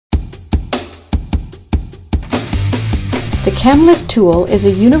The Camlift tool is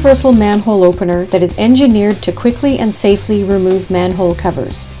a universal manhole opener that is engineered to quickly and safely remove manhole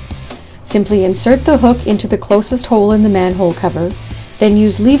covers. Simply insert the hook into the closest hole in the manhole cover, then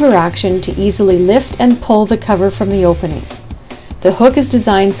use lever action to easily lift and pull the cover from the opening. The hook is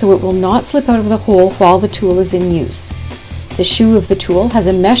designed so it will not slip out of the hole while the tool is in use. The shoe of the tool has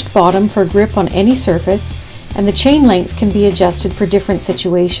a meshed bottom for grip on any surface, and the chain length can be adjusted for different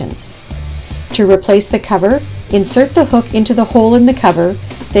situations. To replace the cover, insert the hook into the hole in the cover,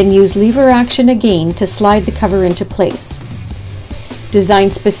 then use lever action again to slide the cover into place.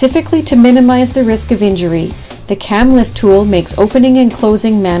 Designed specifically to minimize the risk of injury, the Camlift tool makes opening and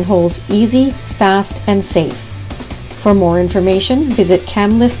closing manholes easy, fast, and safe. For more information, visit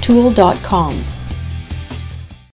camlifttool.com.